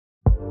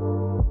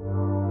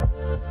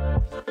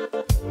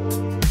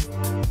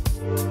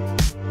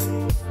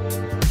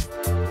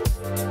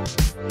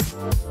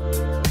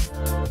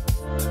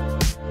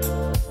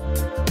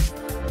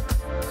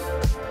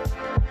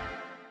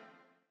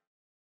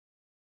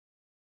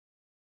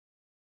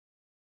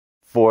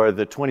For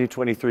the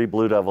 2023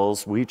 Blue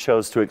Devils, we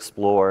chose to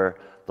explore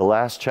the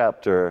last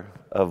chapter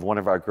of one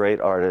of our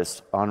great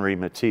artists, Henri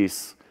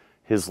Matisse,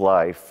 his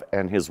life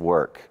and his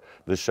work.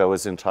 The show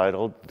is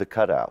entitled The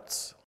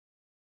Cutouts.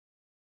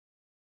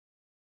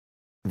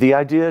 The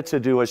idea to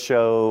do a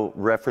show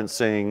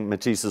referencing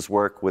Matisse's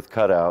work with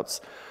cutouts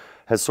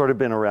has sort of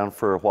been around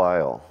for a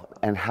while,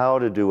 and how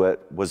to do it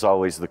was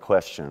always the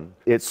question.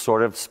 It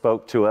sort of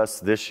spoke to us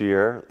this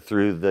year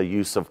through the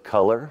use of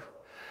color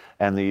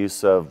and the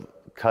use of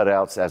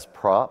cutouts as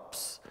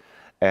props,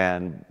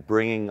 and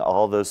bringing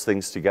all those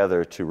things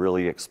together to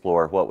really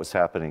explore what was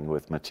happening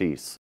with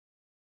Matisse.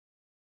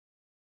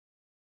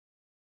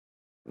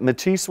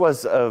 Matisse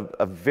was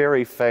a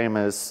very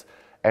famous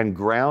and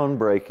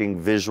groundbreaking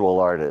visual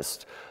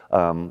artist.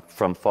 From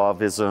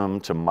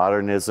Fauvism to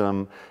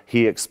modernism,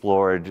 he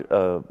explored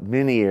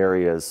many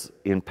areas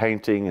in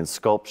painting and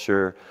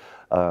sculpture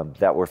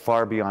that were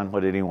far beyond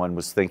what anyone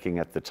was thinking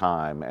at the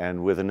time,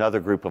 and with another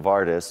group of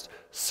artists,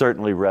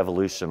 certainly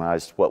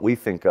revolutionized what we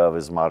think of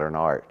as modern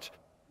art.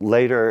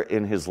 Later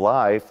in his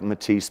life,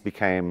 Matisse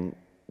became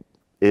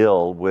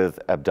ill with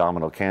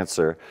abdominal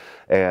cancer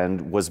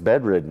and was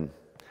bedridden,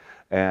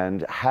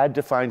 and had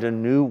to find a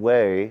new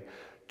way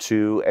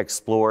to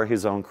explore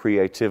his own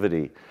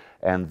creativity.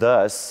 And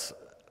thus,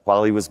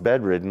 while he was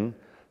bedridden,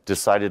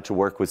 decided to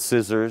work with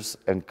scissors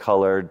and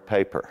colored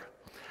paper,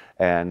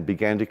 and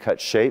began to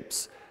cut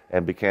shapes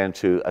and began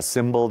to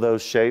assemble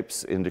those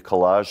shapes into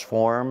collage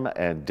form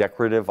and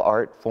decorative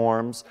art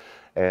forms.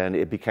 And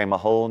it became a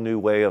whole new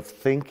way of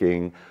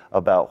thinking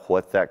about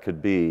what that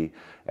could be.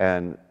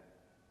 And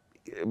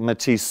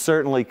Matisse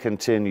certainly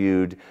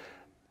continued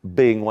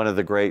being one of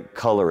the great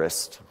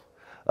colorists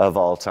of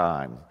all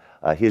time.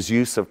 His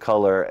use of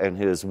color and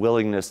his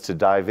willingness to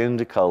dive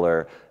into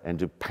color and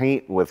to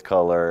paint with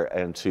color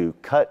and to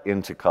cut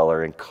into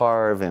color and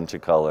carve into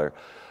color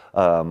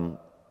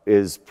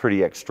is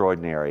pretty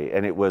extraordinary.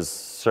 And it was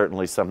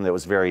certainly something that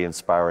was very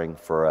inspiring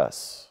for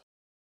us.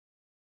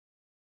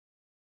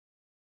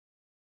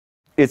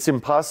 It's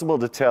impossible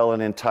to tell an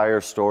entire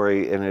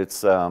story in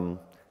its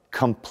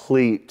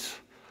complete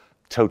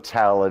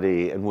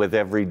totality and with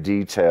every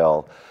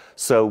detail.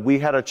 So we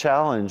had a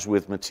challenge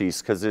with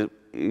Matisse because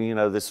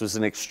this was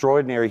an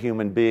extraordinary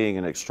human being,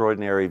 an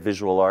extraordinary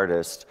visual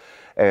artist,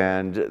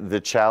 and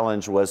the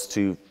challenge was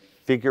to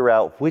figure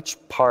out which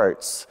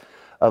parts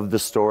of the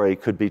story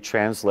could be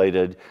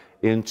translated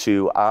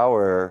into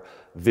our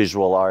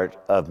visual art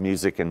of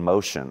music and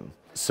motion.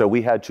 So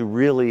we had to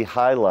really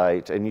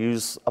highlight and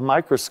use a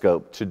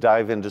microscope to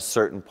dive into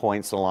certain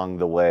points along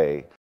the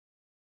way.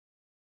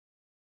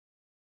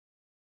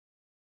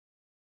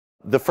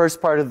 The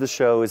first part of the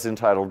show is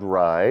entitled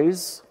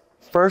Rise.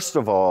 First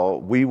of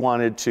all, we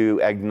wanted to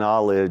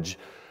acknowledge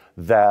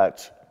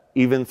that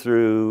even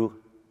through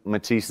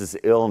Matisse's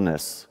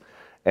illness,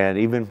 and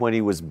even when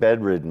he was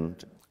bedridden,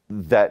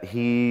 that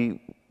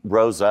he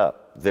rose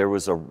up. There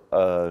was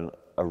a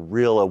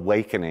real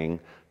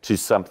awakening to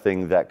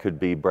something that could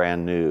be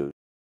brand new.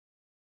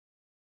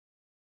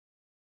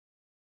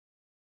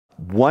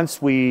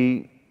 Once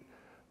we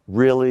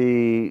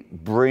really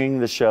bring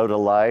the show to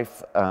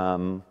life,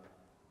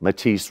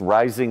 Matisse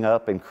rising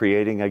up and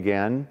creating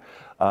again,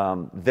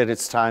 that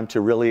it's time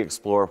to really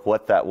explore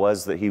what that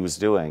was that he was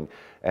doing.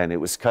 And it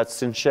was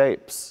cuts and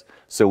shapes.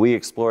 So we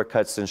explore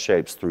cuts and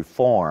shapes through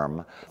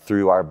form,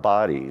 through our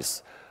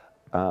bodies,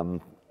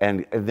 and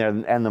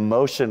the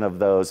motion of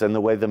those, and the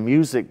way the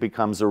music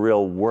becomes a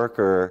real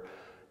worker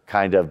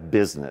kind of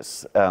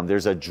business.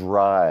 There's a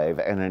drive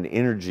and an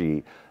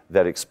energy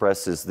that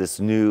expresses this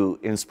new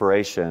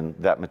inspiration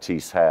that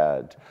Matisse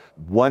had.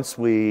 Once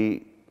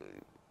we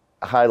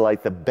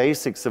highlight the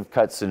basics of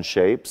cuts and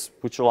shapes,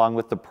 which along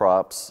with the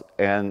props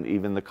and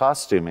even the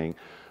costuming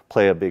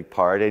play a big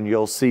part, and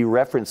you'll see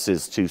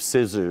references to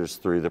scissors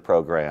through the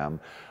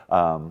program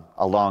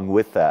along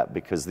with that,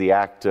 because the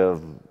act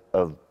of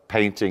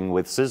painting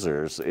with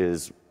scissors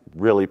is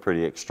really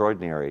pretty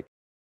extraordinary.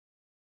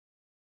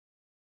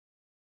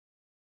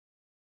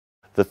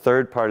 The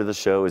third part of the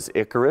show is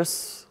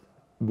Icarus.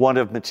 One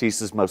of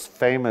Matisse's most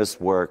famous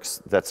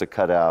works that's a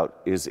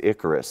cutout is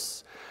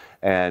Icarus.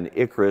 And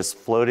Icarus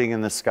floating in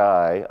the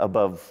sky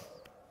above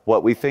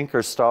what we think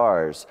are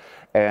stars.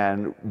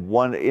 And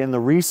in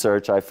the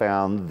research I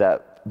found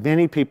that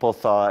many people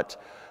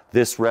thought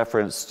this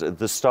referenced,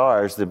 the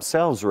stars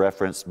themselves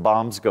referenced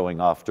bombs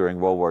going off during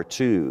World War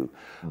II.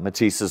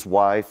 Matisse's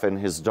wife and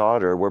his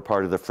daughter were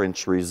part of the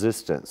French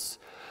resistance.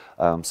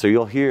 So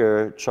you'll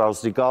hear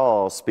Charles de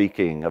Gaulle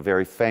speaking a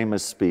very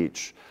famous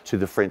speech to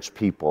the French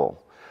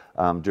people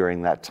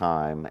during that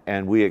time.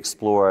 And we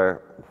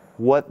explore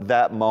what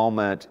that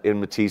moment in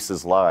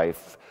Matisse's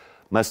life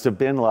must have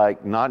been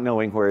like, not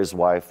knowing where his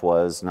wife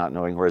was, not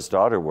knowing where his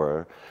daughter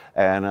were,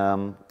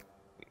 and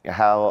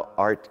how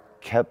art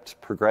kept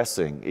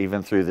progressing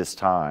even through this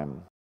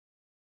time.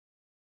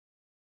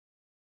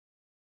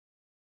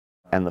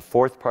 And the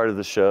fourth part of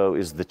the show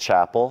is the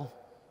chapel.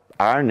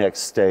 Our next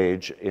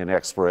stage in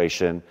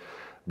exploration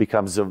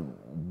becomes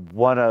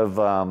one of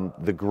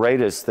the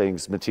greatest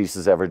things Matisse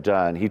has ever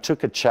done. He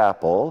took a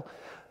chapel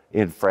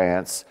in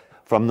France,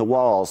 from the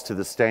walls to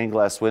the stained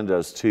glass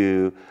windows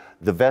to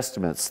the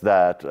vestments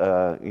that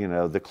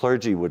the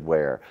clergy would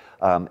wear.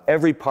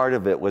 Every part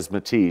of it was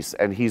Matisse,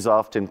 and he's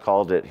often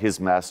called it his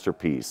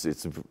masterpiece.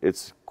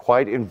 It's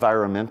quite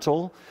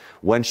environmental.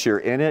 Once you're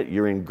in it,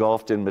 you're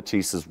engulfed in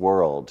Matisse's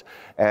world.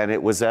 And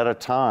it was at a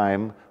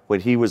time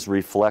when he was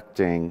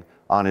reflecting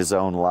on his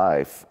own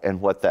life and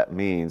what that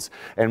means.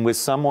 And with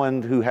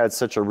someone who had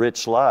such a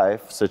rich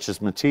life, such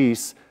as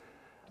Matisse,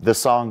 the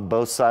song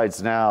Both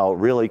Sides Now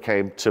really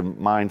came to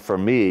mind for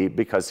me,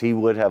 because he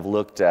would have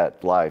looked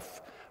at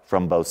life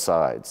from both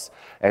sides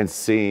and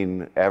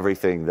seen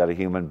everything that a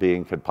human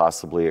being could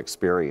possibly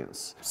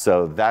experience.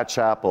 So that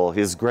chapel,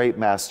 his great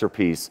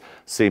masterpiece,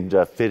 seemed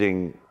a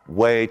fitting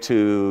way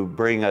to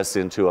bring us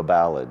into a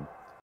ballad.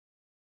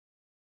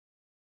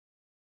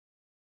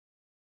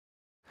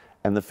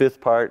 And the fifth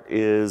part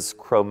is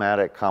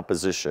chromatic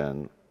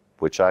composition,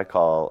 which I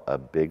call a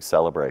big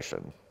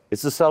celebration.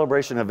 It's a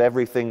celebration of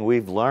everything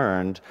we've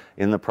learned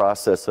in the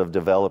process of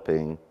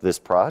developing this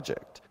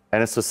project.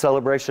 And it's a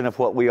celebration of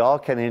what we all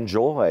can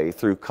enjoy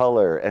through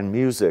color and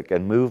music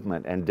and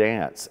movement and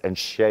dance and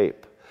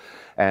shape,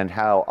 and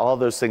how all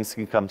those things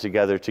can come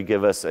together to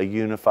give us a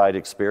unified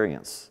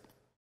experience.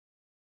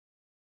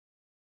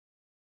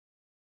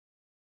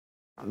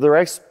 The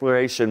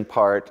exploration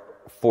part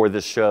for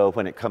the show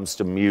when it comes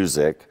to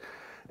music,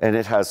 and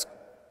it has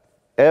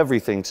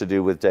everything to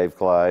do with Dave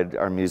Glide,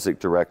 our music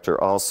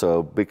director,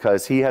 also,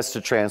 because he has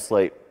to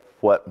translate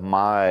what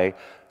my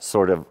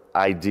sort of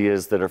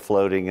ideas that are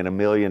floating in a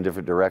million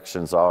different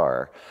directions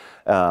are.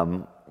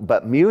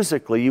 But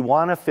musically, you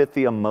want to fit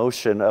the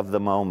emotion of the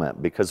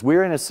moment, because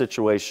we're in a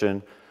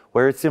situation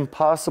where it's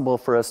impossible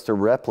for us to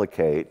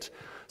replicate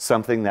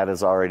something that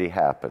has already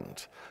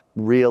happened.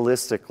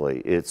 Realistically,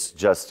 it's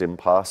just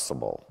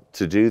impossible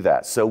to do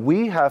that. So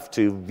we have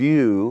to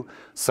view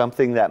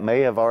something that may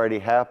have already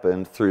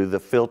happened through the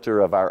filter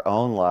of our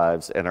own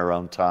lives and our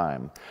own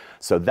time.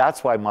 So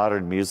that's why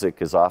modern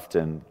music is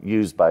often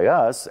used by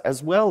us,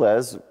 as well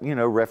as,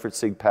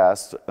 referencing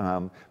past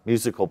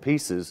musical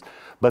pieces.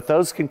 But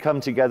those can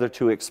come together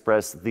to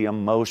express the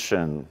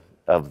emotion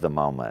of the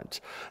moment,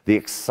 the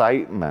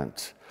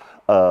excitement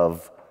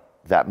of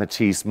that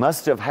Matisse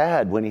must have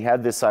had when he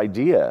had this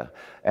idea,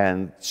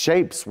 and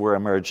shapes were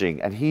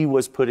emerging, and he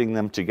was putting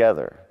them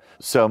together.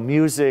 So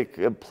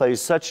music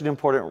plays such an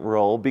important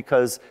role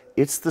because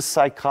it's the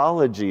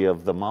psychology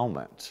of the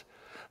moment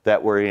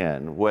that we're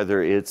in,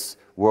 whether it's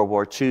World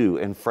War II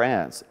in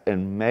France,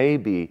 and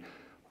maybe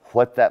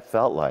what that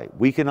felt like.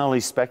 We can only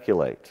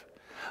speculate,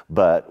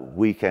 but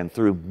we can,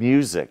 through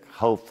music,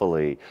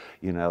 hopefully,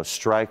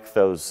 strike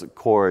those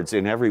chords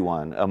in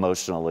everyone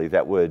emotionally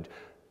that would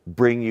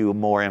bring you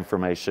more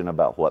information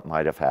about what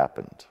might have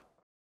happened.